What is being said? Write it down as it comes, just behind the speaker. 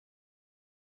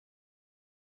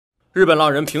日本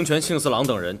浪人平泉幸四郎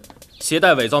等人携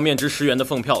带伪造面值10元的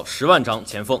奉票10万张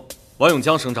前奉。王永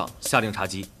江省长下令查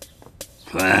缉。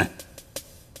准。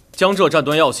江浙战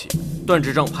端要起，段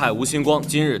执政派吴新光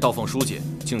今日到奉书解，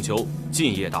请求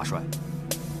进谒大帅。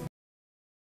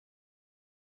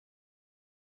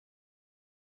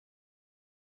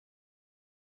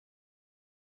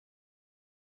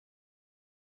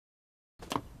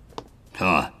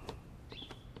头，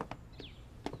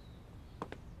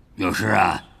有事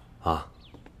啊？啊。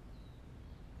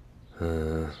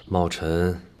茂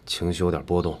臣情绪有点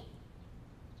波动，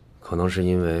可能是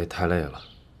因为太累了。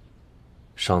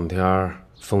上天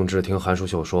奉旨听韩淑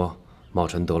秀说，茂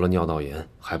臣得了尿道炎，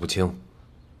还不轻。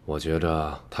我觉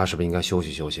着他是不是应该休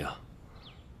息休息啊？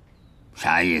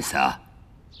啥意思啊？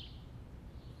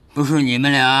不是你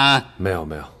们俩？没有，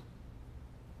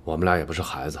我们俩也不是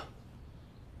孩子。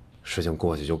事情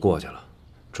过去就过去了，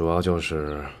主要就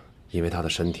是因为他的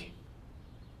身体。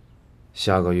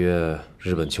下个月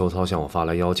日本秋操向我发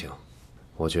来邀请，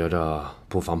我觉着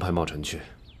不妨派茂臣去。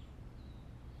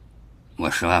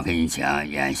我实话跟你讲，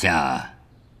眼下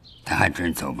他还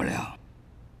真走不了。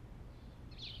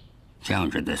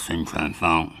江浙的孙传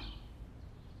芳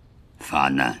发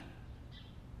难，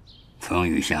冯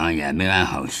玉祥也没安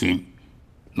好心。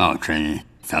茂臣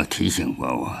早提醒过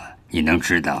我，你能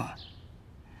知道，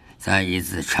咱一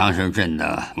自长寿镇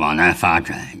的往南发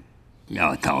展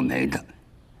要倒霉的，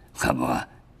可不，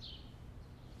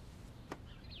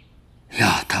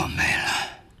要倒霉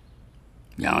了。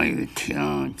杨玉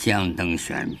婷、江登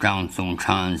选、张宗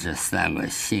昌这3个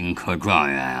新科状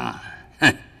元啊，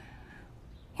哼，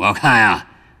我看呀，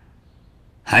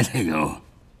还得由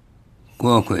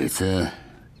郭鬼子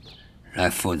来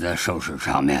负责收拾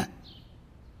场面。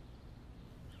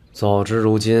早知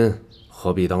如今，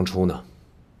何必当初呢？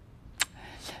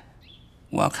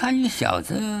我看你小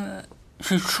子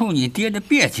是冲你爹的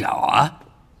蹩脚啊，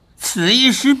此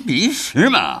一时彼一时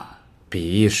嘛。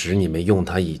彼一时你没用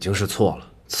他已经是错了，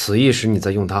此一时你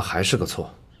再用他还是个错。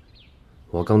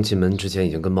我刚进门之前已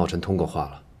经跟茂臣通过话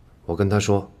了，我跟他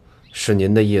说是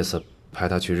您的意思派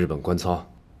他去日本观操，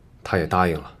他也答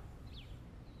应了。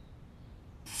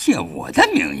借我的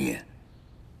名义？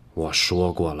我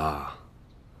说过了，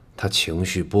他情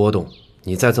绪波动，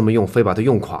你再这么用，非把他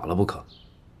用垮了不可。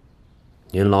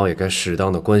您老也该适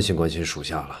当的关心关心属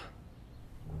下了。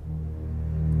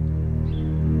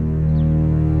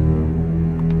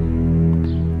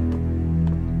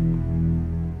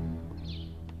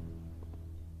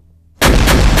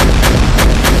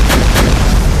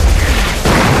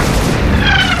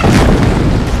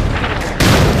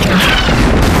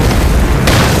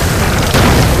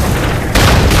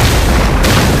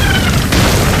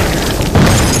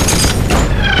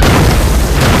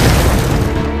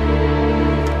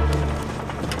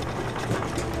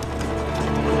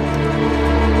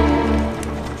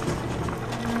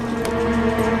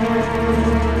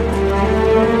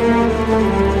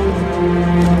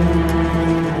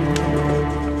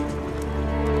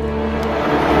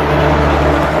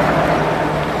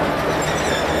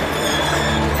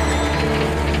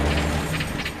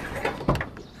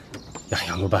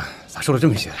受了这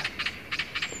么些，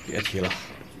别提了，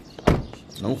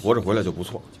能活着回来就不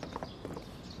错。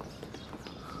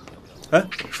哎，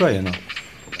帅爷呢？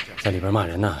在里边骂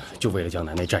人呢，就为了江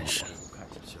南那战士。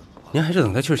您还是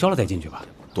等他气儿消了再进去吧。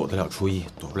躲得了初一，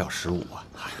躲不了15啊。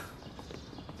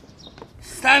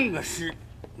3个师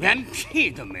连屁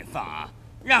都没放啊，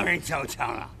让人交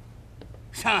枪了。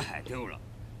上海丢了，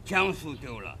江苏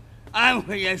丢了，安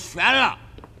徽也悬了，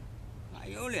哪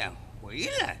有脸回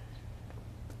来？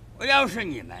我要是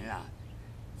你们了，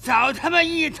早他妈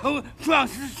一头撞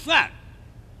死算了。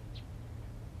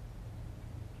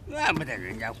怪不得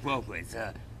人家郭鬼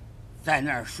子在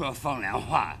那儿说风凉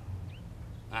话，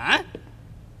啊！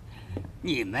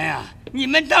你们呀，你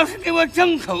们倒是给我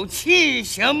争口气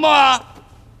行不？啊，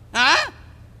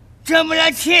争不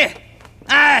了气，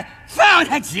哎，放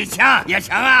他几枪也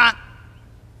成啊。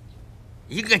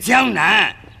一个江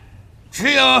南，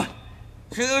只有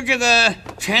这个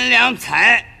陈良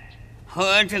才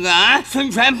和这个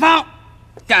孙传芳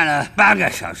干了8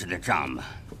个小时的仗嘛，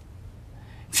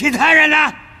其他人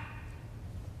呢？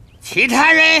其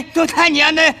他人都他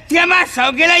娘的爹妈少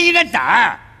给了一个胆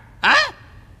儿啊！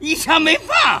一枪没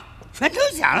放，全投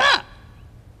降了，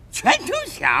全投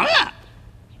降了！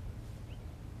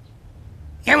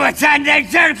给我站在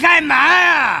这儿干嘛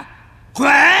呀？滚！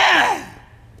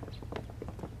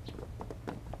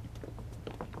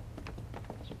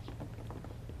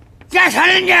干啥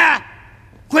呢你？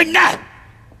滚蛋！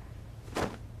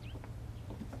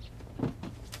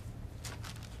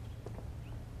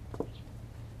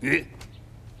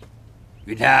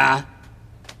雨天，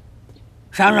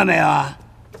伤着没有啊？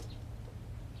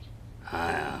哎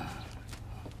呀，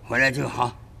回来就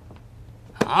好，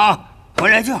好，回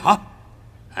来就好。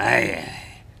哎呀，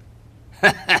哈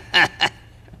哈哈哈，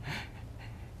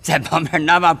在旁边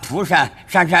拿把蒲扇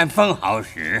扇扇风好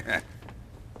使。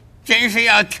真是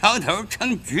要挑头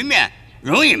成局面，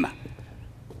容易吗？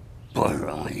不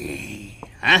容易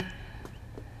啊！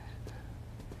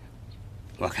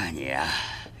我看你呀，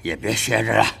也别歇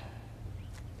着了。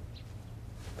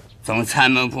总参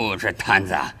谋部这摊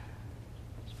子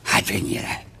还得你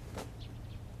来。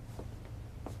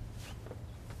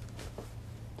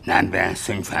南边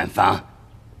孙传芳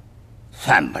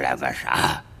算不了个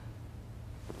啥，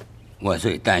我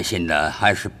最担心的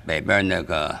还是北边那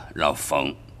个老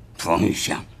冯玉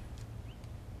祥。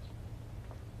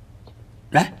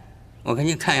来，我给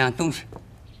你看样东西。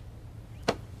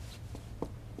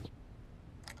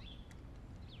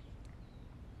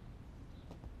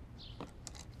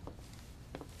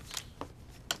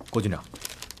郭军长，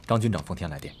张军长奉天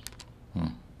来电。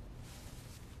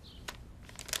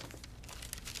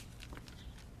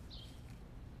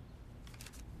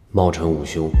茂臣五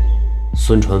兄，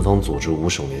孙传芳组织5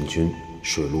省联军，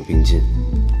水陆并进，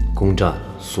攻占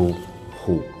苏、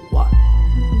沪、皖。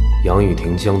杨雨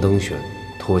婷、江登选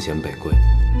脱险北归，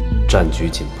战局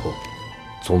紧迫，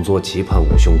总座急盼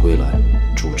五兄归来，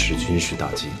主持军事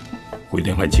大计。回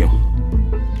电汉卿，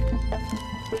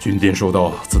军电收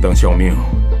到自当效命，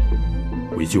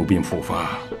为救病复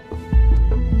发，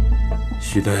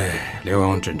需待疗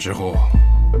养诊治后，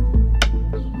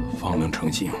方能成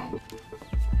行。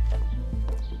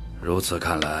如此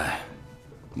看来，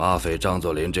马匪张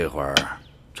作霖这会儿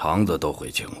肠子都悔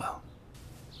青了。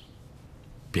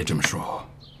别这么说，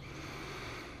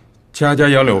家家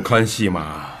杨柳看戏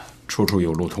嘛，处处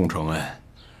有路通长安。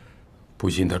不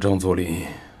信他张作霖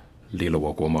离了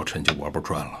我郭茂臣就玩不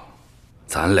转了。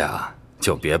咱俩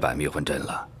就别摆迷魂阵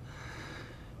了。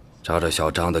照着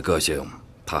小张的个性，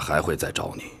他还会再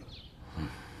找你。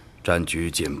战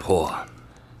局紧迫，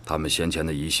他们先前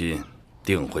的疑心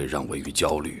定会让位于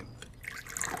焦虑。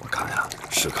我看呀，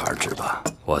适可而止吧。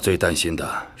我最担心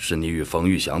的是你与冯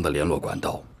玉祥的联络管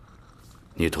道，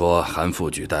你托韩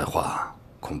副举带话，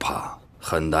恐怕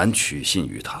很难取信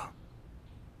于他。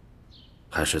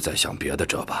还是再想别的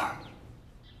辙吧。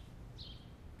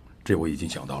这我已经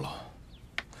想到了。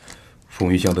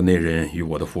冯玉祥的内人与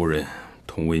我的夫人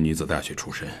同为女子大学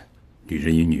出身，女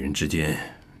人与女人之间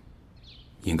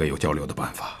应该有交流的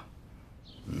办法。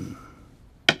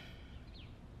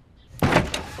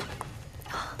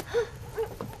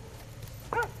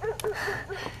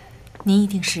您一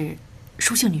定是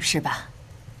舒杏女士吧？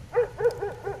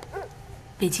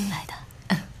北京来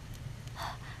的。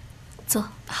坐。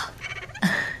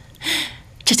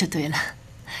这就对了，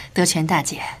德全大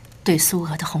姐对苏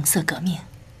俄的红色革命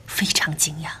非常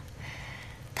敬仰。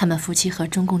他们夫妻和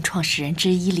中共创始人之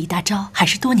一李大钊还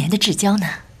是多年的至交呢。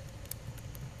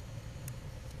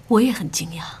我也很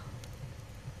敬仰。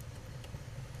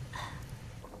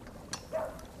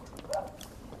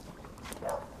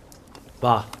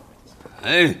爸。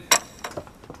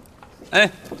哎，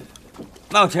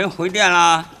茂臣回电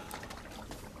了。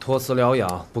托辞疗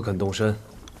养，不肯动身。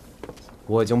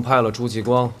我已经派了朱继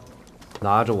光，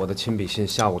拿着我的亲笔信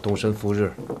下午动身赴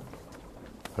日。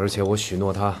而且我许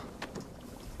诺他，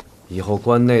以后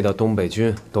关内的东北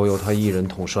军都由他一人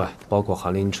统帅，包括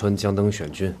韩林春、江登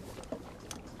选军。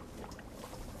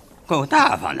够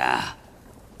大方的。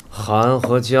韩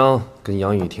和江跟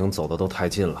杨雨婷走的都太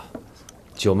近了，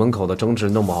九门口的争执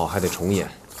弄不好还得重演，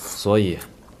所以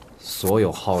所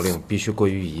有号令必须归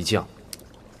于一将。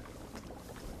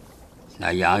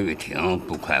那杨雨婷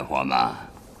不快活吗？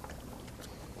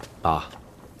爸，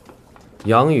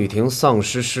杨雨婷丧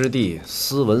失师弟，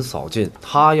斯文扫尽，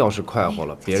她要是快活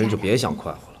了，别人就别想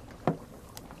快活了。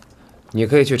你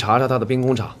可以去查查他的兵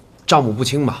工厂，账目不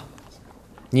清吧？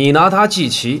你拿他祭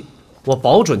旗，我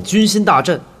保准军心大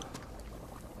振。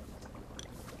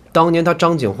当年他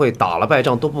张景惠打了败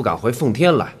仗都不敢回奉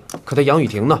天来，可他杨雨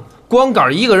婷呢？光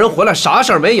杆一个人回来，啥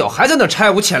事儿没有，还在那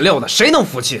拆五欠六的，谁能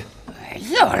服气？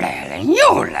又来了，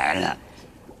又来了！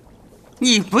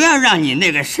你不要让你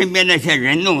那个身边那些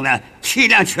人弄得气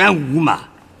量全无嘛，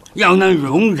要能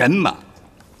容人嘛，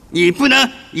你不能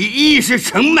以一时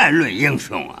成败论英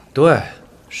雄啊！对，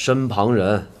身旁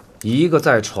人一个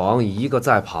在床，一个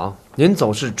在旁，您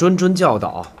总是谆谆教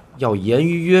导，要严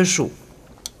于约束。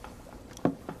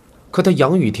可他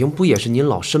杨雨婷不也是您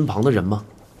老身旁的人吗？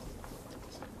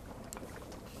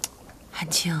韩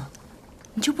青，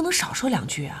你就不能少说两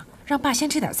句啊？让爸先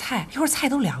吃点菜，一会儿菜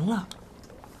都凉了。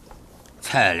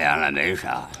菜凉了没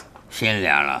啥，心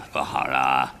凉了不好了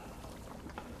啊！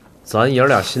咱爷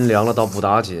俩心凉了倒不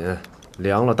打紧，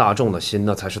凉了大众的心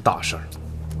那才是大事儿。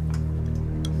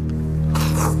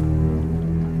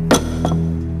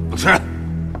不吃，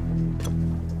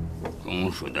公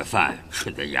署的饭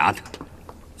吃得牙疼，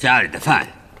家里的饭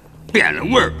变了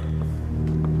味儿。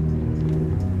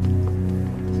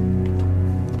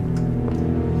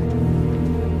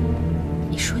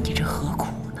你说你这何苦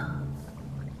呢？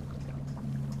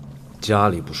家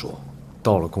里不说，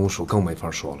到了公署更没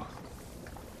法说了。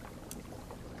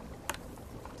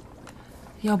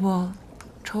要不，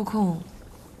抽空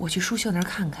我去舒秀那儿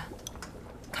看看，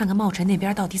看看茂臣那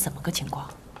边到底怎么个情况。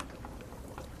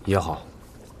也好，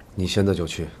你现在就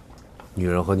去，女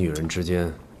人和女人之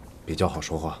间比较好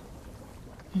说话。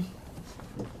嗯。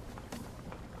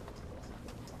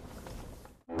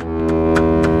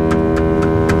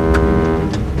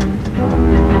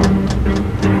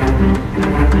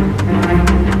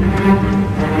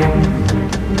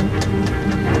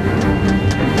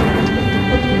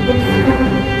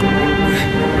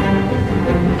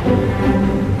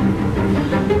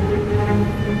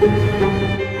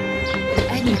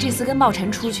跟茂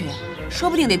臣出去，说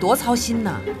不定得多操心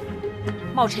呢。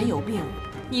茂臣有病，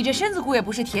你这身子骨也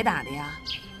不是铁打的呀。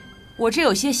我这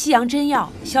有些西洋真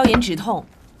药，消炎止痛，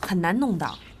很难弄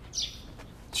到。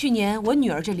去年我女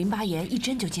儿这淋巴炎一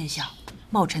针就见效，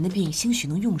茂臣的病兴许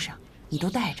能用上，你都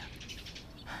带着。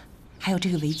还有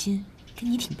这个围巾，跟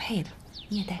你挺配的，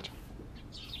你也带着。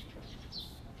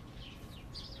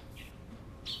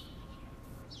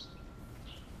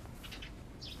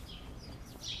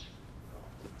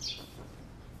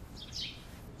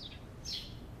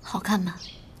好看吗？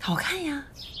好看呀。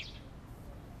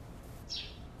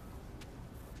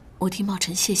我替茂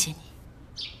臣谢谢你。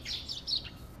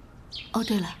哦，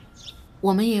对了，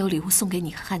我们也有礼物送给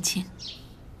你和汉卿。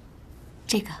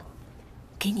这个，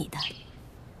给你的。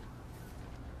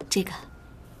这个，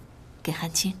给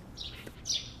汉卿。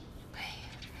哎呀，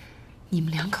你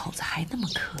们两口子还那么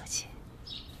客气。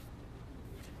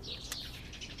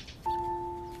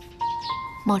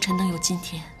茂臣能有今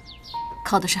天，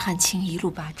靠的是汉卿一路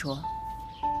拔擢。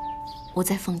我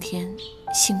在奉天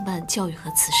兴办教育和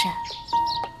慈善，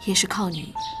也是靠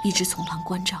你一直从旁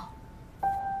关照，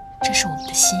这是我们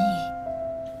的心意。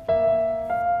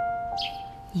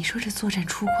你说这作战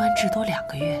出关至多2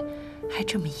个月，还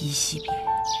这么依惜别？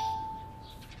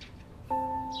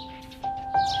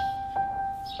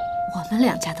我们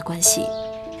两家的关系，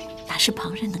哪是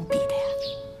旁人能比的呀？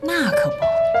那可不，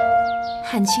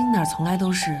汉卿那儿从来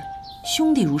都是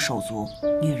兄弟如手足，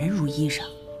女人如衣裳。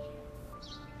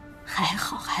还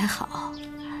好还好，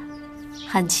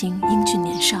汉卿英俊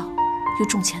年少，又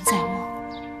重钱在握，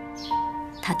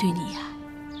他对你呀，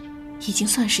已经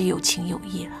算是有情有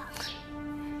义了。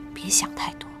别想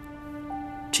太多，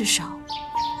至少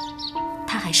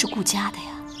他还是顾家的呀。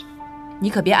你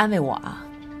可别安慰我啊！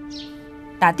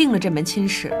打定了这门亲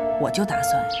事，我就打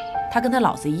算他跟他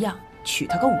老子一样，娶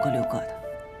他个5个6个的。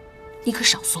你可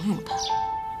少怂恿他，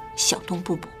小动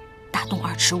不补，大动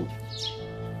2尺5，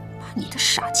把你的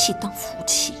傻气当福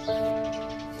气。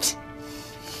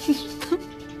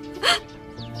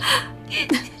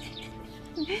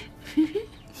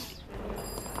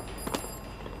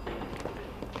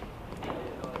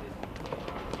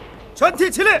全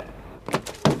体起立！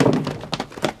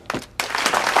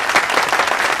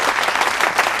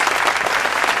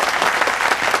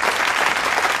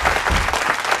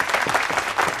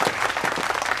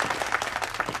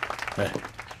哎，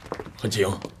很请。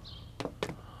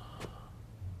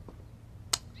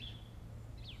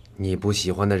你不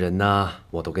喜欢的人呢，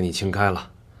我都给你清开了。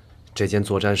这间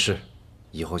作战室，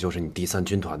以后就是你第3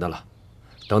军团的了。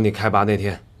等你开拔那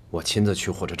天，我亲自去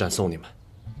火车站送你们。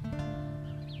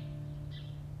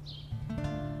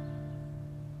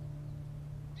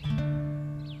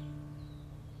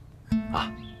啊。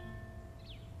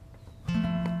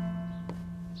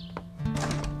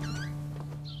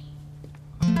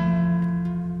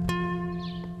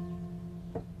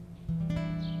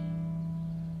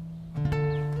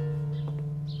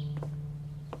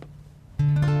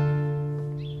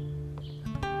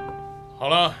好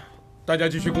了，大家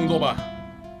继续工作吧。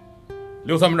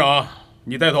刘参谋长，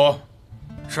你带头。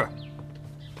是。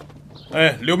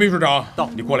哎，刘秘书长，到，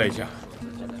你过来一下。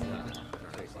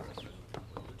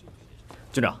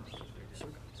军长。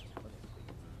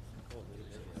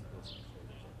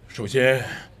首先，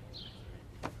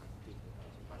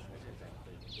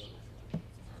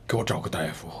给我找个大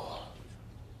夫。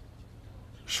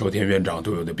寿田院长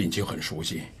对我的病情很熟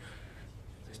悉，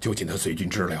就请他随军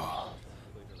治疗。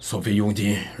所费佣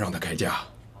金让他开价。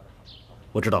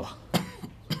我知道了。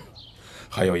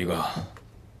还有一个，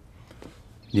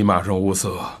你马上物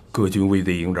色各军卫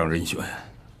队营长人选，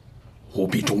务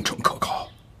必忠诚可靠。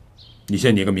你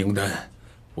先拟个名单，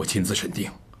我亲自审定。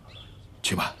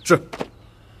去吧。是。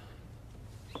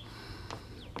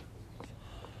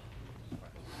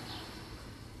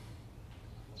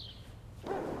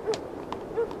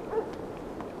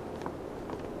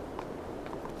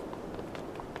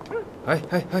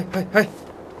哎！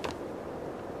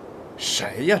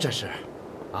谁呀？这是？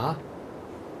啊？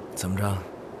怎么着？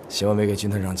希望委给军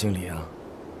团长敬礼啊？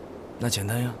那简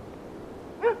单呀。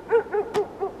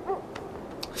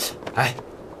哎，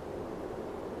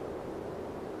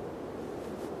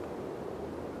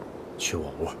去我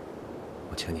屋，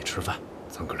我请你吃饭，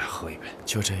咱哥俩喝一杯。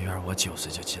就这院，我9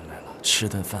岁就进来了，吃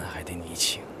顿饭还得你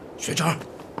请。学长，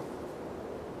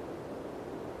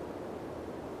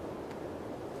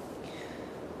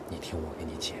你听我给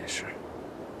你解释，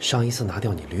上一次拿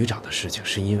掉你旅长的事情，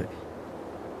是因为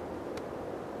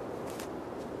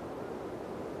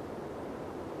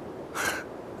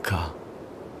哥，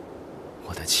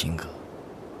我的亲哥，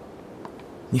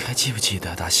你还记不记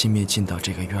得打新面进到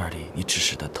这个院里，你指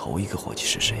使的头一个伙计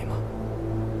是谁吗？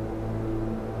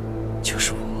就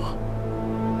是我，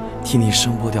替你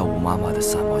声剥掉吴妈妈的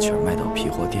3毛钱卖到皮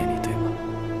货店里，对吗？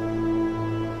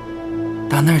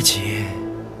打那儿起，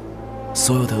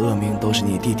所有的恶名都是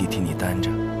你弟弟替你担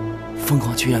着，疯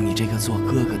狂去让你这个做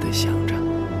哥哥的想着。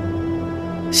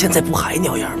现在不还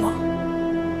鸟样吗？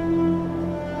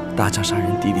打仗杀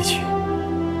人弟弟去，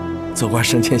做官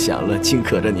生前享乐，尽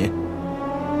可着您，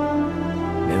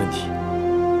没问题。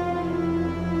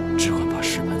只管把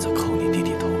石板子扣你弟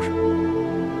弟头上，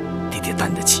弟弟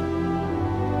担得起。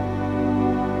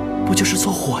不就是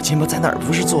做伙计吗？在哪儿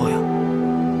不是做呀？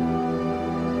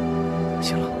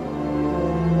行了，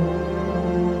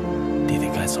弟弟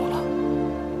该走了。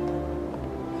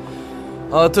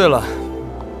啊，对了，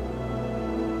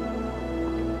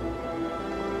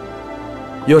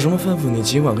有什么吩咐你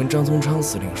尽管跟张宗昌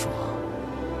司令说，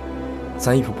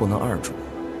咱一步不能二主，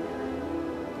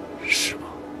是吗？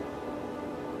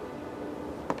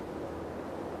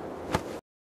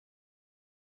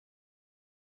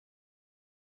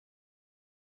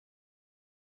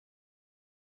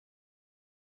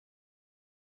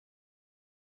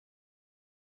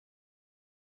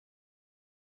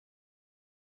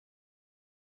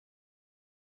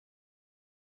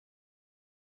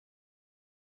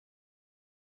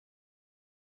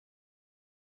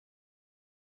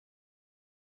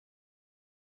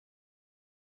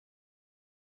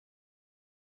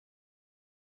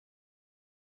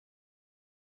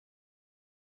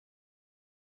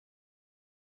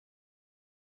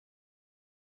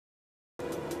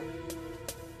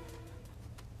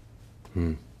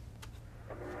嗯。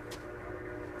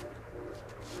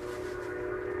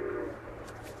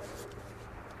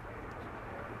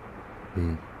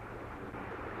嗯。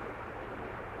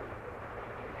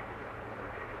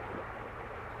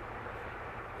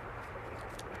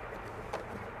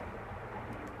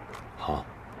好。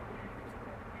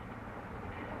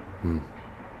嗯。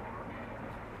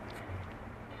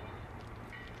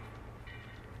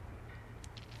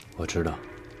我知道。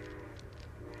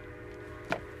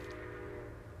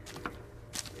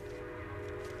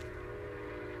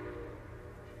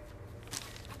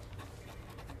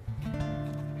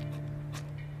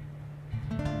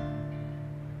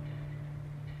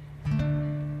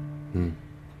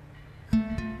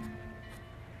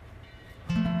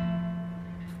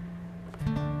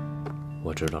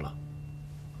我知道了。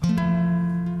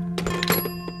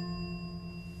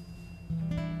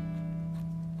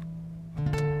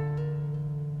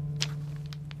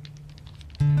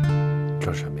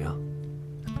这是什么呀？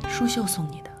舒秀送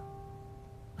你的。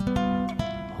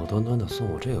好端端的送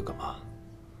我这个干嘛？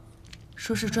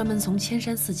说是专门从千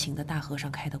山寺请的大和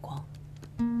尚开的光。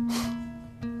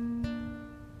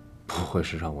不会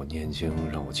是让我念经，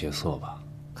让我戒色吧？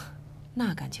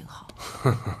那感情好。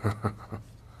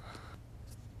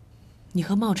你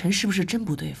和茂尘是不是真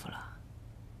不对付了？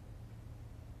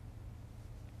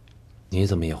你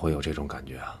怎么也会有这种感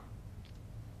觉啊？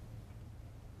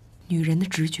女人的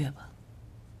直觉吧。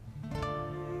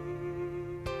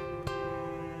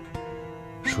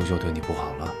舒秀对你不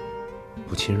好了，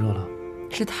不亲热了？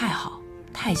是太好，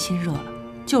太亲热了，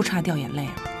就差掉眼泪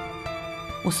了。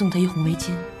我送她一红围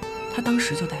巾，她当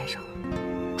时就戴上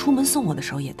了，出门送我的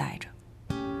时候也戴着，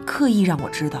刻意让我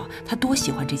知道她多喜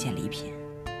欢这件礼品。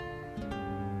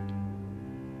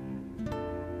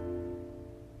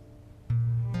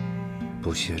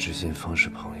不屑之心方是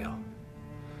朋友。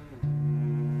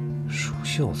舒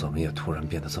秀怎么也突然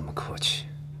变得这么客气？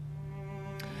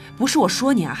不是我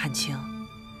说你啊，汉卿，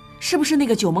是不是那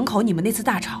个酒门口你们那次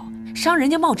大吵，伤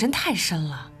人家茂臣太深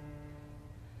了，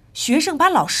学生把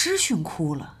老师训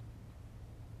哭了。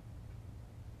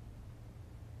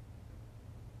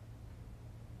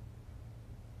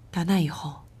打那以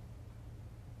后，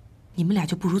你们俩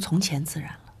就不如从前自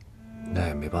然了。那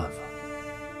也没办法，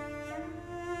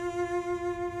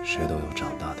谁都有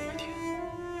长大的一天。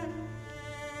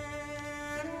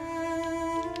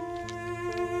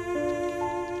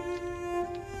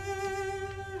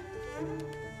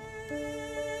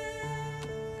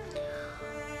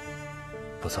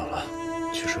不早了，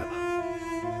去睡吧。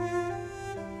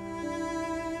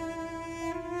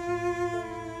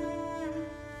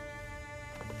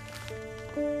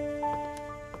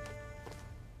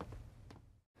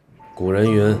古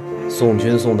人云：“送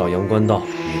君送到阳关道，你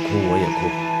哭我也哭。”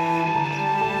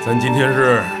咱今天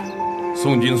是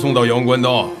送君送到阳关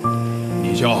道，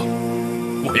你笑，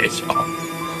我也笑。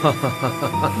哈哈哈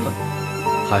哈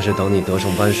哈！还是等你得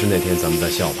胜班师那天，咱们再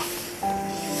笑吧。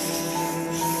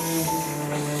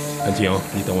安晴，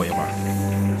你等我一会儿，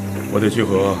我得去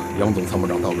和杨总参谋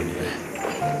长道个别。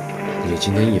你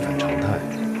今天一反常态，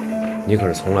你可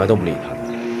是从来都不理他的。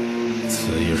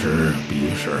此一时，彼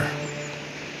一时。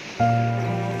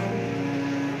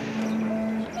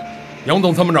杨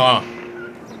总参谋长，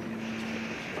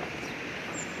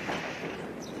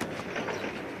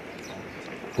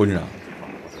郭军长，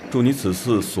祝你此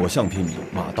次所向披靡，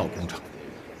马到功成。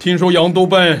听说杨督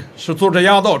办是坐着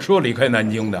压道车离开南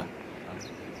京的，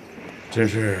真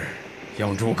是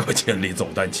杨诸葛千里走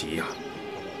单骑呀！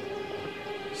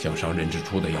想上任之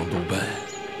初的杨督办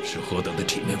是何等的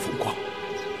体面风光，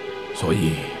所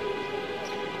以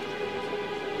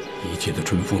一切的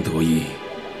春风得意，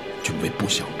均为不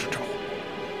祥之兆。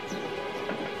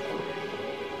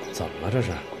怎么了这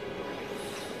是？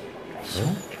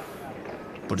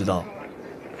不知道。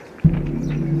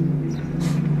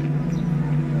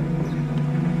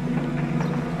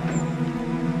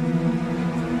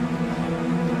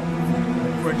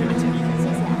夫人这边请。谢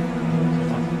谢。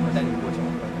我带你过去。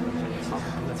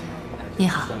你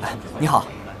好。你好，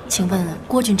请问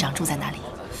郭军长住在哪里？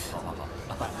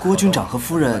郭军长和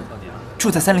夫人住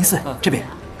在304这边。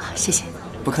谢谢。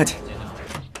不客气。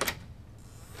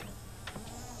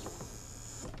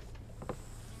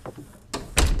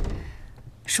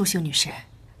淑秀女士，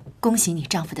恭喜你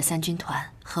丈夫的3军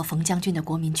团和冯将军的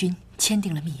国民军签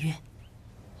订了密约。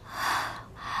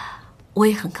我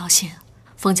也很高兴，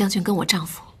冯将军跟我丈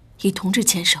夫已同志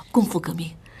牵手，共赴革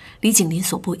命。李景林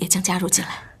所部也将加入进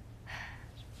来。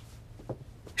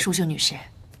淑秀女士，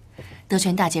德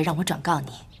全大姐让我转告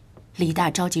你，李大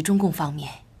召集中共方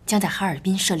面将在哈尔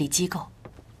滨设立机构，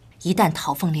一旦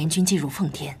讨奉联军进入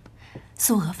奉天，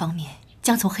苏俄方面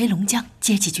将从黑龙江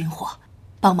接济军火，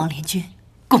帮忙联军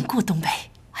巩固东北。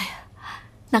哎呀，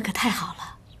那可太好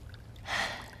了！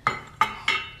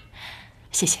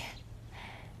谢谢。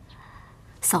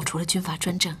扫除了军阀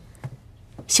专政，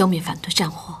消灭反对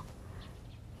战火，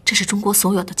这是中国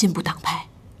所有的进步党派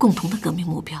共同的革命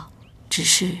目标。只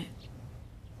是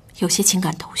有些情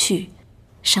感头绪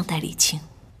尚待理清。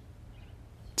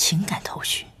情感头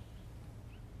绪？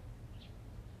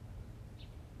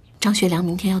张学良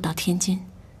明天要到天津，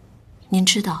您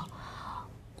知道，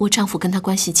我丈夫跟他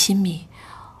关系亲密，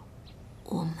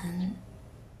我们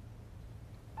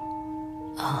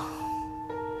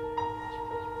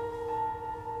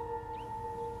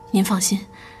您放心，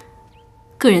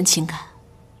个人情感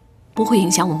不会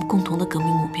影响我们共同的革命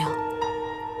目标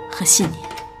和信念。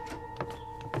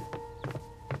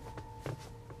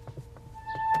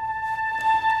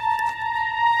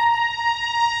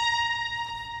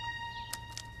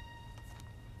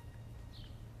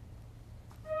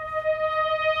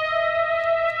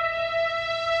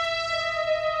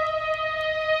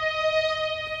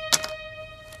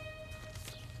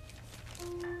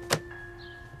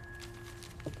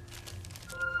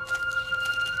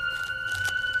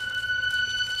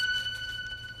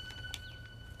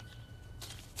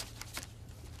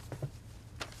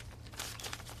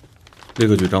立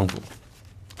刻去张府，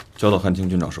交到汉卿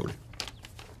军长手里。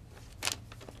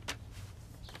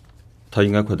他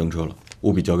应该快登车了，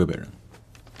务必交给本人。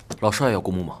老帅要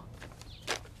公墓吗？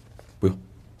不用。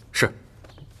是。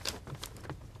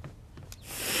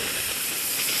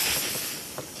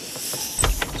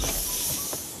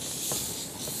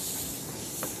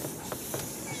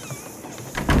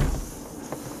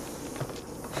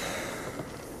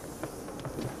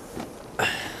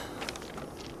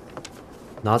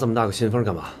拿这么大个信封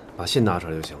干嘛？把信拿出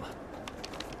来就行了。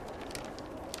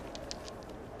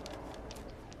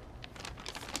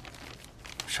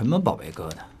什么宝贝疙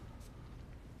瘩？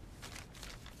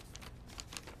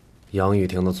杨雨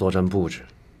婷的作战布置，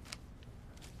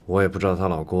我也不知道他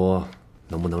老郭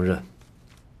能不能认。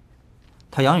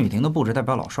他杨雨婷的部只代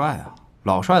表老帅啊，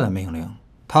老帅的命令，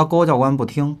他郭教官不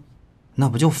听，那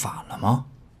不就反了吗？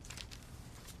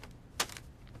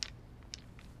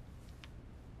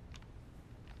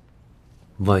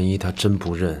万一他真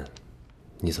不认，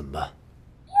你怎么办？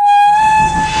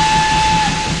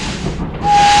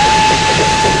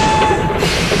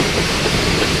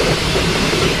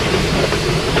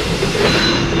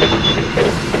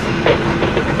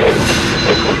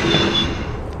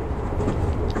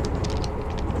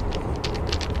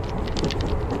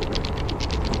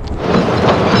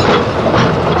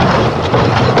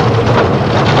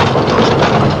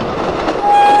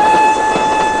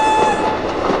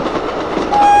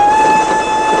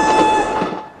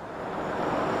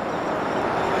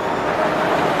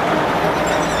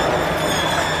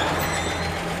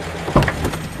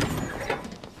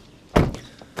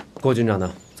郭军长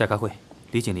呢？在开会，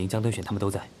李景林、江敦选他们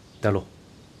都在。带路。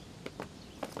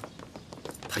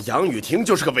他杨雨婷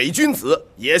就是个伪君子、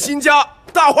野心家、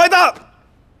大坏蛋。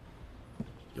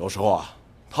有时候啊，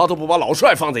他都不把老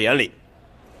帅放在眼里。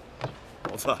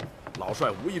某次，老帅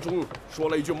无意中说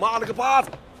了一句“妈了个巴子”，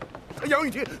他杨雨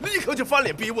婷立刻就翻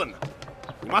脸逼问呢：“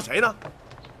你骂谁呢？”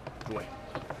诸位，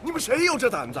你们谁有这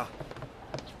胆子？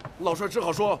老帅只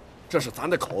好说：“这是咱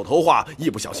的口头话，一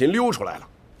不小心溜出来了。”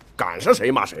赶上谁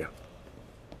骂谁啊！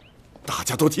大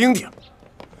家都听听，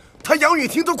他杨雨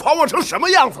婷都狂妄成什么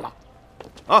样子了？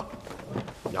啊！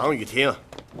杨雨婷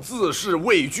自是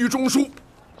位居中书，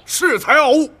恃才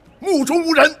傲物，目中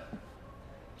无人。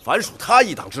凡属他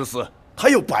一党之私，还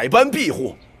有百般庇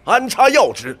护，安插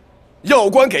要职，要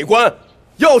官给官，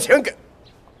要钱给。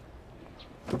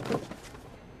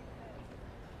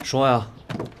说呀，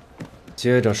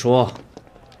接着说，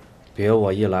别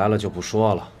我一来了就不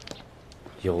说了。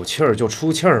有气儿就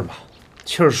出气儿嘛，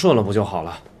气儿顺了不就好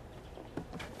了？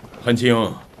汉卿，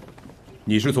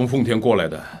你是从奉天过来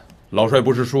的，老帅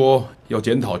不是说要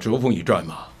检讨折凤一战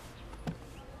吗？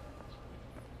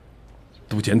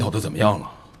都检讨的怎么样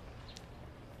了？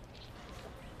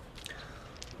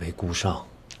没顾上。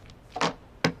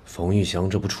冯玉祥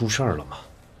这不出事儿了吗？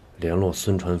联络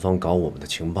孙传芳搞我们的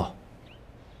情报，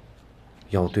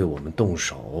要对我们动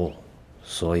手，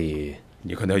所以。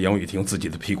你看那杨雨婷自己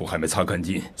的屁股还没擦干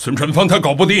净，孙传芳他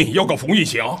搞不定，要搞冯玉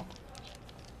祥。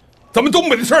咱们东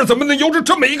北的事儿怎么能由着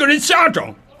这么一个人瞎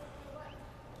整？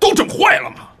都整坏了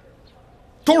吗？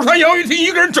都是他杨雨婷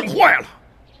一个人整坏了。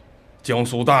江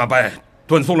苏大败，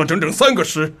断送了整整3个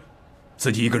师，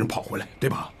自己一个人跑回来，对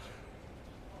吧？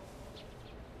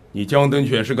你江敦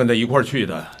选是跟他一块儿去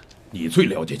的，你最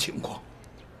了解情况。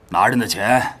拿人的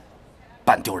钱，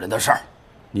办丢人的事儿。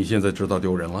你现在知道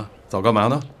丢人了，早干嘛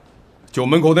呢？酒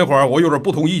门口那会儿，我有点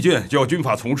不同意见，就要军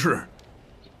法从事。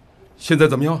现在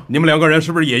怎么样？你们2个人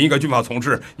是不是也应该军法从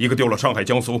事？一个丢了上海、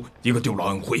江苏，一个丢了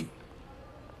安徽。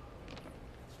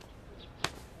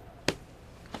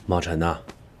茂臣呐，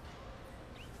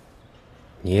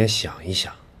你也想一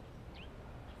想，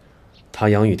他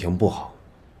杨雨婷不好，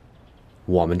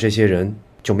我们这些人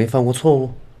就没犯过错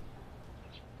误？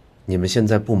你们现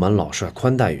在不满老帅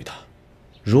宽待于他，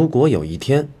如果有一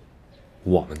天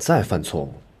我们再犯错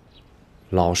误，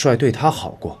老帅对他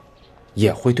好过，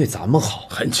也会对咱们好。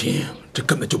汉卿，这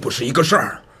根本就不是一个事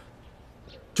儿。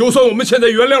就算我们现在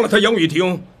原谅了他杨雨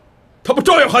婷，他不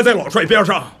照样还在老帅边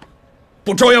上，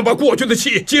不照样把过去的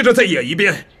戏接着再演一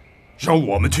遍，让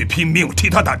我们去拼命替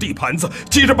他打地盘子，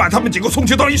接着把他们几个送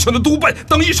去当一省的督办，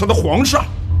当一省的皇上。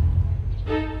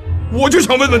我就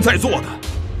想问问在座的，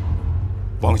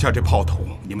王下这炮头，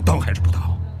你们当还是不当？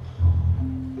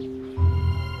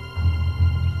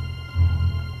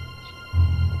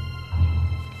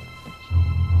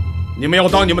你们要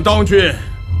当你们当去，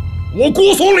我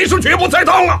姑松里是绝不再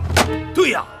当了。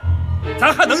对呀，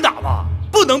咱还能打吗？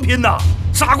不能拼呐，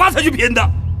傻瓜才去拼的。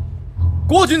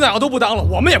郭军长要都不当了，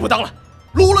我们也不当了。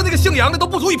撸了那个姓杨的都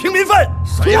不足以平民愤，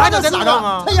谁还能再打仗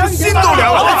啊？心都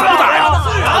凉了，还怎么打呀？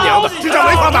他娘的，这仗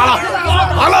没法打了，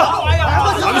完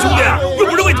了！咱们兄弟又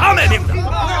不是为他卖命的。能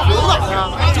打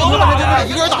呀？就他妈就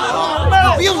一个人打呀？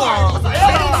有病啊！谁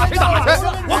能打谁打去，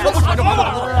我可不扯这毛病。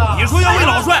你说要为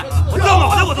老帅，撂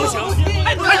脑袋我都行。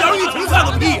他杨玉婷算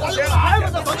个屁！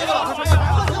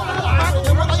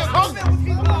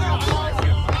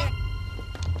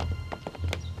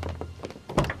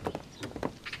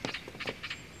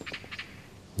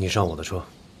你上我的车。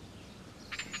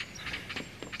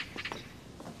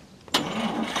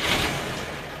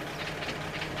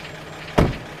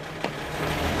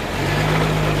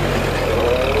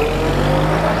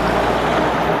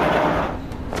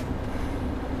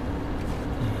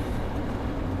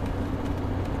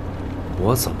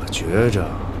我怎么觉着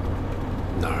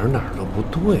哪儿都不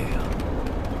对呀。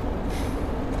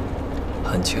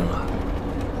汉卿啊，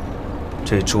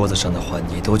这桌子上的话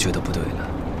你都觉得不对了，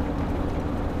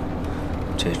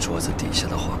这桌子底下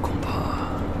的话恐怕……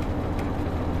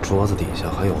桌子底下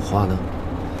还有话呢？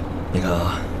你看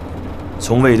啊，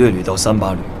从卫队旅到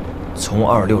38旅，从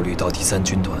26旅到第3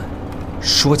军团，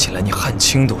说起来你汉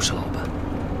卿都是老板，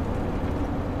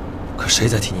可谁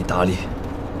在替你打理？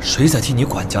谁在替你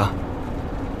管家？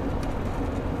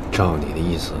照你的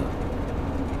意思，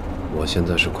我现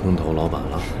在是空头老板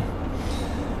了。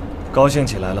高兴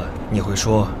起来了，你会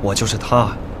说我就是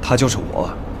他，他就是我。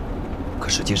可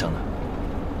实际上呢，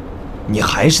你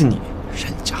还是你，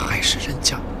人家还是人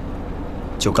家。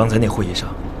就刚才那会议上，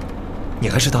你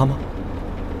还是他吗？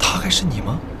他还是你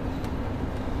吗？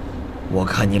我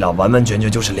看你俩完完全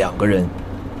全就是两个人。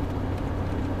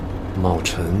茂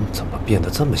臣怎么变得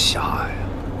这么狭隘啊？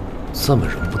这么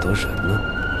容不得人呢？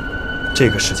这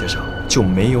个世界上就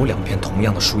没有两片同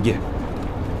样的树叶。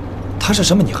他是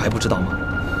什么你还不知道吗？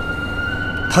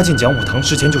他进讲武堂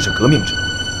之前就是革命者，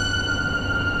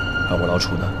而我老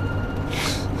楚呢，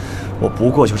我不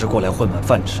过就是过来混碗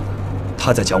饭吃的。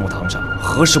他在讲武堂上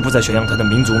何时不再宣扬他的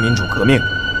民族民主革命？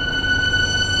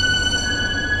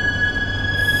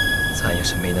咱也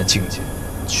是没那境界，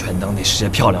全当那是些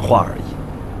漂亮话而已。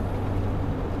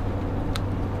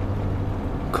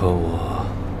可我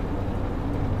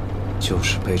就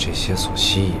是被这些所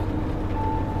吸引，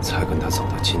才跟他走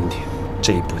到今天。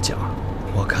这不假，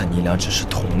我看你俩只是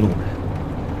同路人，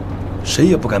谁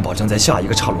也不敢保证在下一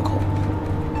个岔路口，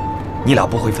你俩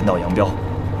不会分道扬镳。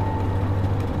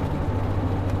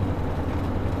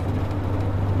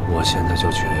我现在就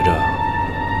觉着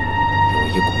有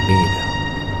一股力量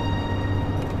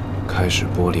开始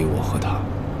剥离我和他。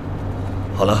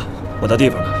好了，我到地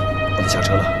方了，我得下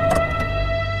车了。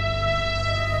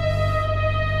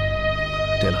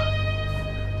对了，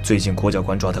最近国教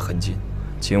官抓得很紧，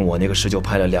经我那个师就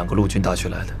派了2个陆军大学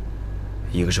来的，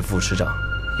一个是副师长，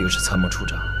一个是参谋处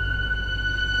长。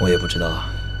我也不知道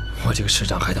我这个师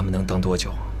长还他们能当多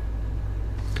久。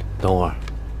等会儿，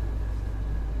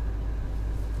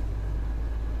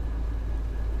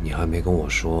你还没跟我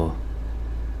说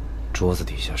桌子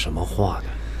底下什么话呢？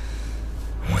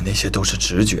我那些都是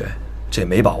直觉，这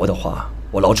没把握的话，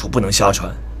我老楚不能瞎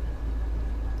传。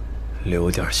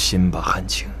留点心吧，汉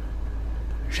卿。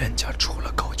人家除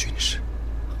了搞军事，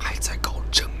还在搞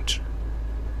政治。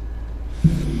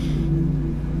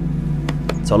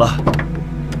走了。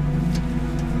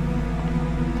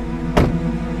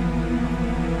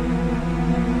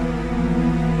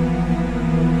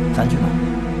咱去哪？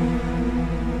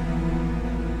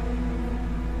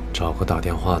找个打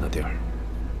电话的地儿。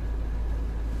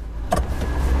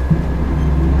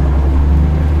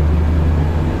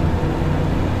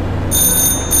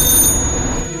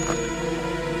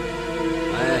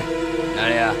哎，哪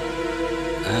里啊？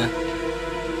嗯，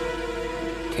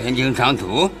天津长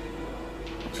途，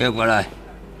接过来。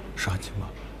是汉卿吗？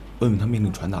问问他命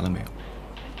令传达了没有？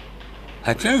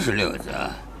还真是溜子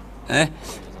啊！哎，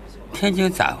天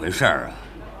津咋回事啊？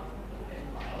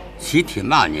集体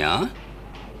骂娘？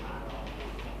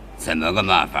怎么个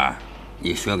骂法？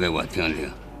你说给我听听。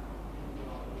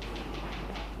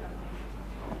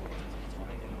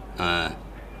嗯，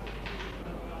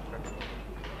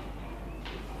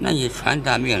那你传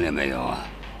达命令没有啊？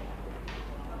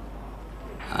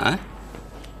啊？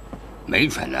没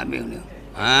传达命令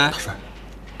啊？大帅，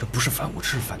这不是反我，这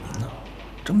是反您呢。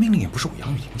这命令也不是我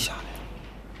杨雨婷下的。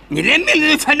你连命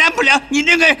令都传达不了，你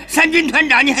这个3军团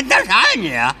长，你还当啥呀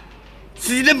你啊？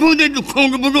自己的部队都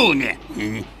控制不住你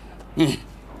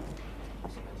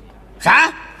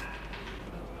啥？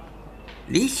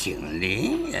李景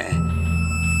林，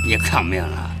你抗命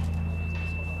了？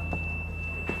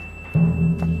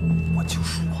我就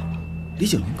说，李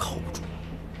景林靠不住，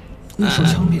那手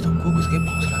枪毙的郭鬼子给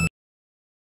保下来了。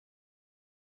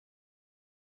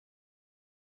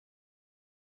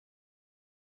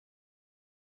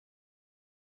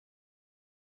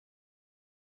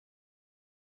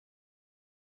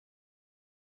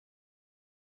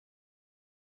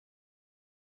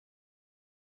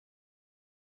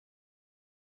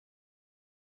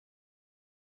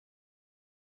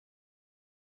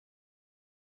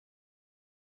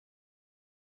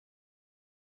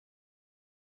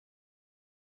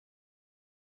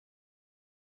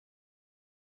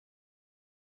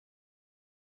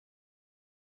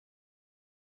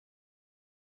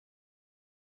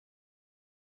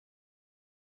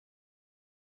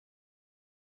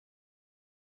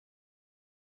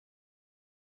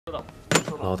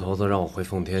老头子让我回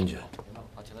奉天去。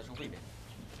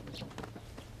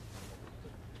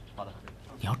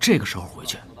你要这个时候回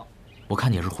去，我看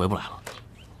你也是回不来了。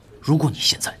如果你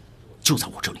现在就在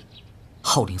我这里，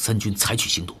号令三军采取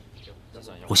行动，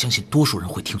我相信多数人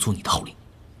会听从你的号令。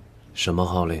什么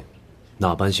号令？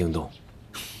哪般行动？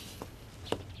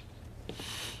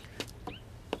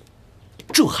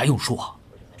这还用说啊？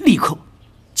立刻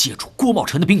解除郭茂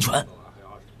臣的兵权。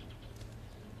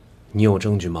你有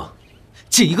证据吗？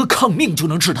仅一个抗命就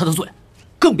能治他的罪，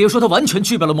更别说他完全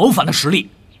具备了谋反的实力。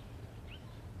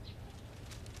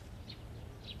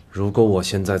如果我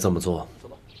现在这么做，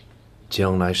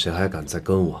将来谁还敢再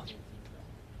跟我？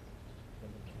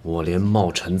我连茂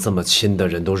臣这么亲的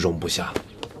人都容不下。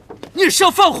你是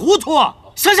要犯糊涂啊？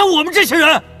想想我们这些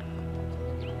人，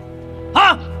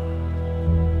啊！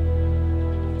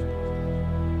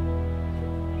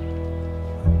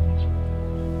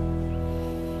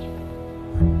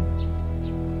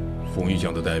冯玉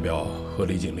祥的代表和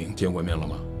李景玲见过面了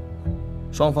吗？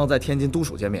双方在天津都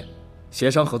署见面，协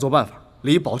商合作办法。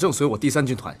李保证随我第3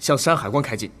军团向山海关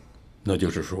开进。那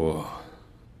就是说，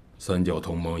三角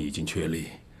同盟已经确立，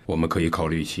我们可以考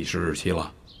虑起事日期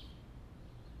了。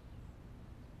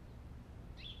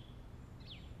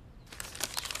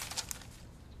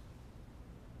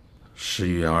11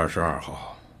月22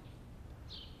号，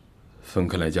分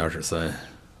开来加是3，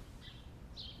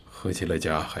合起来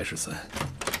加还是3。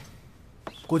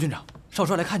郭军长，少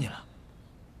帅来看你了。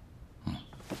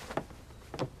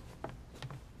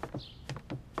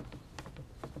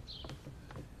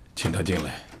请他进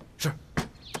来。是。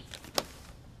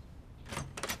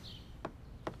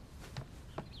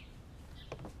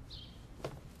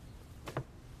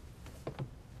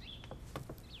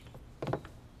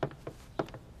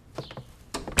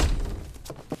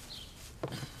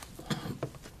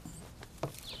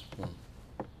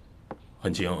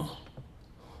汉卿，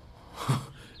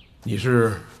你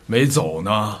是没走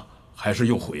呢，还是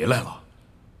又回来了？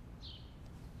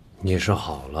你是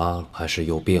好了，还是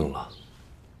又病了？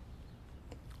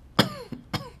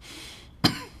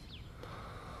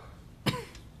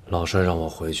老帅让我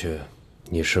回去，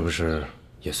你是不是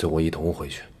也随我一同回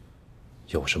去？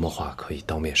有什么话可以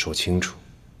当面说清楚。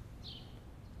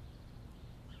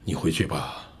你回去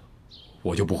吧，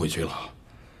我就不回去了。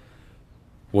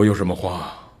我有什么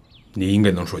话，你应该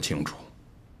能说清楚。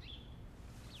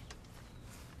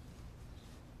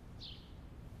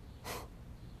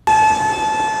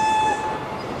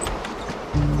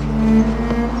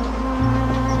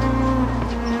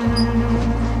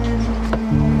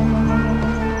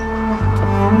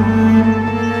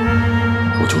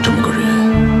我就这么个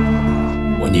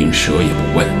人，我宁折也不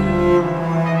问。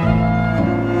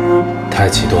太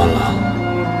极端了，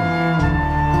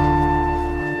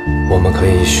我们可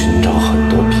以寻找很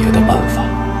多别的办法。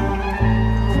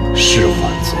事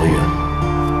缓则圆，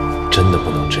真的不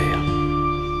能这样。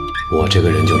我这个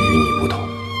人就与你不同，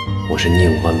我是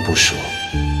宁弯不舍。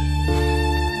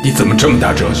你怎么这么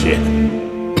大哲学？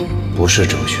不是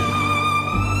哲学，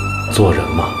做人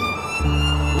嘛，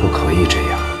不可以这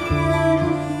样。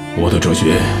我的哲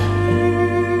学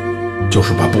就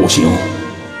是把不行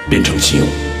变成行。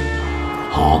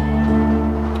好，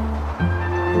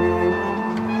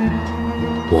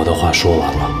我的话说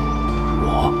完了，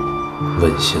我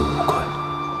问心无愧。